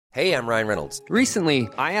Hey, I'm Ryan Reynolds. Recently,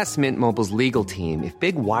 I asked Mint Mobile's legal team if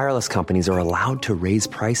big wireless companies are allowed to raise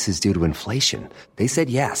prices due to inflation. They said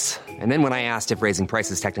yes. And then when I asked if raising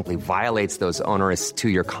prices technically violates those onerous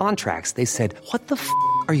two-year contracts, they said, "What the f***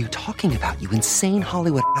 are you talking about, you insane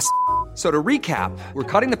Hollywood ass?" So to recap, we're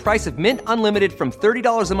cutting the price of Mint Unlimited from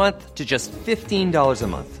 $30 a month to just $15 a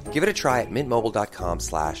month. Give it a try at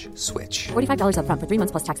mintmobile.com/switch. $45 up front for 3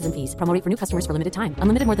 months plus taxes and fees. Promo rate for new customers for limited time.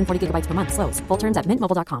 Unlimited more than 40 gigabytes per month. Slows full terms at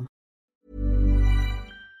mintmobile.com.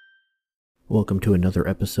 Welcome to another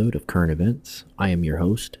episode of Current Events. I am your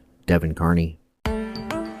host, Devin Carney.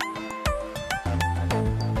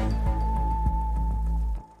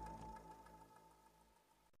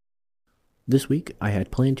 This week, I had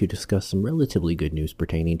planned to discuss some relatively good news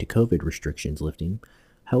pertaining to COVID restrictions lifting.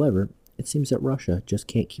 However, it seems that Russia just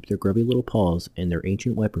can't keep their grubby little paws and their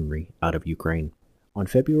ancient weaponry out of Ukraine. On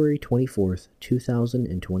February 24th,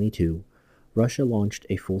 2022, Russia launched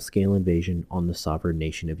a full-scale invasion on the sovereign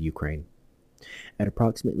nation of Ukraine. At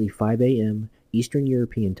approximately 5 a.m. Eastern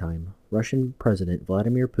European Time, Russian President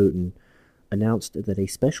Vladimir Putin announced that a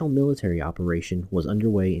special military operation was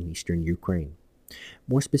underway in eastern Ukraine,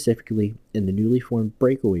 more specifically in the newly formed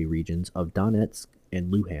breakaway regions of Donetsk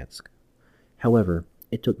and Luhansk. However,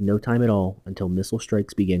 it took no time at all until missile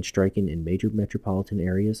strikes began striking in major metropolitan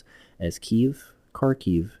areas as Kyiv,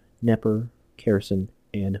 Kharkiv, Dnepr, Kherson,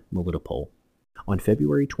 and Melitopol. On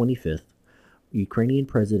February 25th, Ukrainian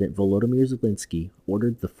President Volodymyr Zelensky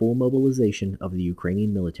ordered the full mobilization of the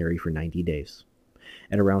Ukrainian military for 90 days.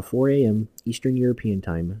 At around 4 a.m. Eastern European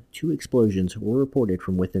Time, 2 explosions were reported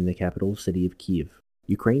from within the capital city of Kyiv.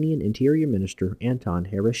 Ukrainian Interior Minister Anton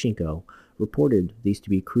Herashchenko reported these to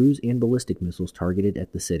be cruise and ballistic missiles targeted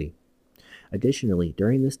at the city. Additionally,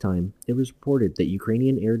 during this time, it was reported that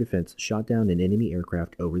Ukrainian air defense shot down an enemy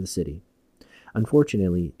aircraft over the city.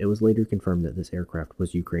 Unfortunately, it was later confirmed that this aircraft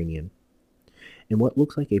was Ukrainian. In what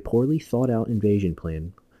looks like a poorly thought-out invasion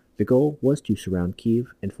plan, the goal was to surround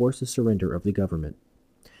Kyiv and force the surrender of the government.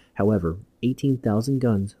 However, 18,000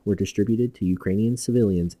 guns were distributed to Ukrainian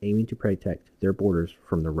civilians aiming to protect their borders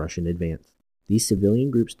from the Russian advance. These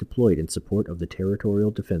civilian groups deployed in support of the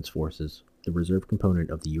Territorial Defense Forces, the reserve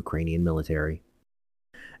component of the Ukrainian military.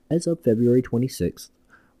 As of February 26th,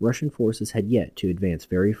 Russian forces had yet to advance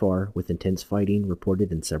very far, with intense fighting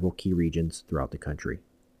reported in several key regions throughout the country.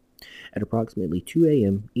 At approximately 2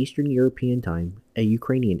 a.m. Eastern European Time, a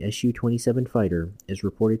Ukrainian Su-27 fighter is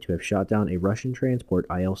reported to have shot down a Russian transport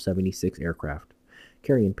Il-76 aircraft,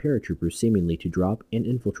 carrying paratroopers seemingly to drop and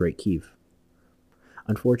infiltrate Kyiv.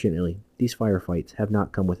 Unfortunately, these firefights have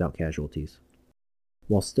not come without casualties.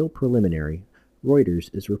 While still preliminary,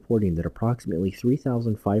 Reuters is reporting that approximately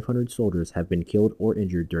 3,500 soldiers have been killed or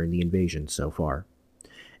injured during the invasion so far.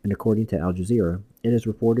 And according to Al Jazeera, it is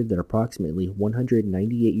reported that approximately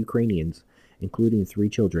 198 Ukrainians, including 3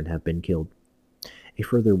 children, have been killed. A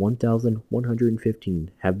further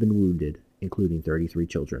 1,115 have been wounded, including 33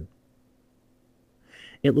 children.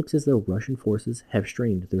 It looks as though Russian forces have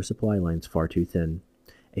strained their supply lines far too thin,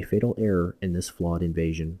 a fatal error in this flawed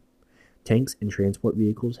invasion. Tanks and transport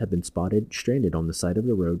vehicles have been spotted stranded on the side of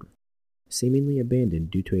the road, seemingly abandoned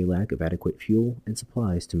due to a lack of adequate fuel and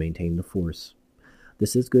supplies to maintain the force.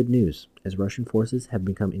 This is good news, as Russian forces have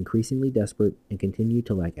become increasingly desperate and continue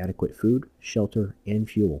to lack adequate food, shelter, and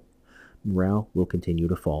fuel. Morale will continue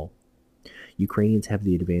to fall. Ukrainians have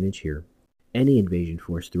the advantage here. Any invasion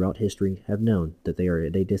force throughout history have known that they are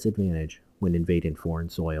at a disadvantage when invading foreign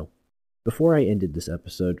soil. Before I ended this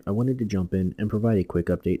episode, I wanted to jump in and provide a quick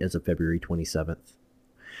update as of February 27th.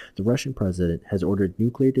 The Russian president has ordered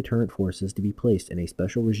nuclear deterrent forces to be placed in a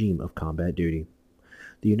special regime of combat duty.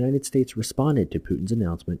 The United States responded to Putin's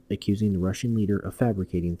announcement, accusing the Russian leader of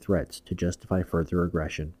fabricating threats to justify further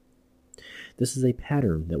aggression. This is a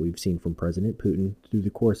pattern that we've seen from President Putin through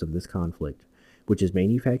the course of this conflict, which is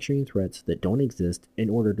manufacturing threats that don't exist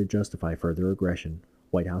in order to justify further aggression,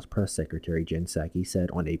 White House Press Secretary Jen Psaki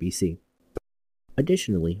said on ABC.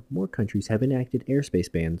 Additionally, more countries have enacted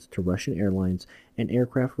airspace bans to Russian airlines and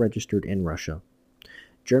aircraft registered in Russia.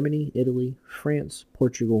 Germany, Italy, France,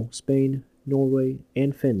 Portugal, Spain, Norway,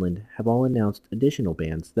 and Finland have all announced additional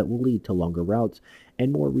bans that will lead to longer routes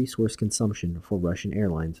and more resource consumption for Russian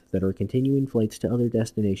airlines that are continuing flights to other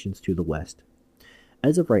destinations to the west.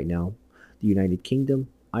 As of right now, the United Kingdom,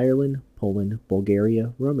 Ireland, Poland,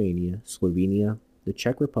 Bulgaria, Romania, Slovenia, the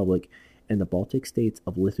Czech Republic, and the Baltic states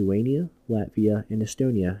of Lithuania, Latvia, and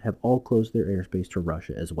Estonia have all closed their airspace to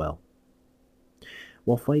Russia as well.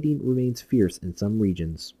 While fighting remains fierce in some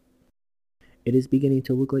regions, it is beginning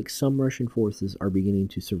to look like some Russian forces are beginning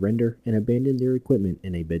to surrender and abandon their equipment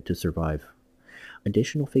in a bid to survive.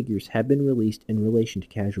 Additional figures have been released in relation to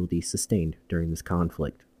casualties sustained during this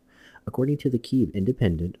conflict. According to the Kyiv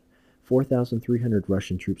Independent, 4,300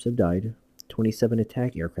 Russian troops have died, 27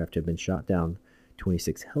 attack aircraft have been shot down,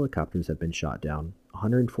 26 helicopters have been shot down,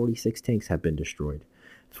 146 tanks have been destroyed,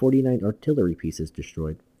 49 artillery pieces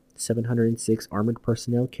destroyed, 706 armored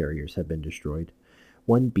personnel carriers have been destroyed,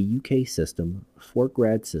 1 BUK system, 4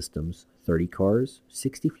 Grad systems, 30 cars,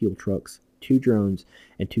 60 fuel trucks, 2 drones,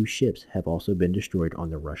 and 2 ships have also been destroyed on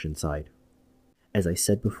the Russian side. As I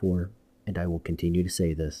said before, and I will continue to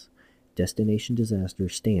say this, Destination Disaster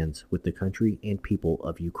stands with the country and people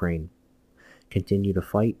of Ukraine. Continue to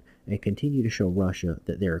fight and continue to show Russia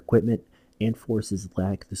that their equipment and forces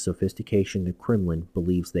lack the sophistication the Kremlin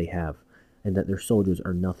believes they have, and that their soldiers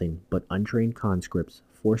are nothing but untrained conscripts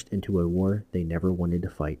forced into a war they never wanted to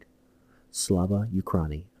fight. Slava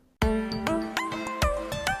Ukraini.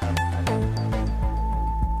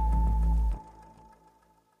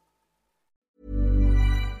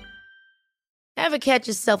 Ever catch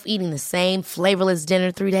yourself eating the same flavorless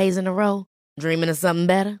dinner 3 days in a row? Dreaming of something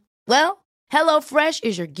better? Well, HelloFresh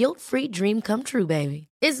is your guilt-free dream come true, baby.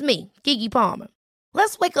 It's me, Keke Palmer.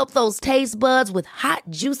 Let's wake up those taste buds with hot,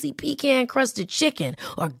 juicy pecan-crusted chicken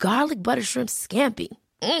or garlic butter shrimp scampi.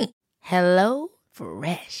 Hello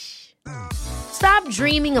Fresh. Stop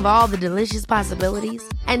dreaming of all the delicious possibilities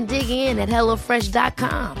and dig in at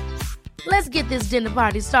HelloFresh.com. Let's get this dinner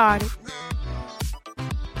party started.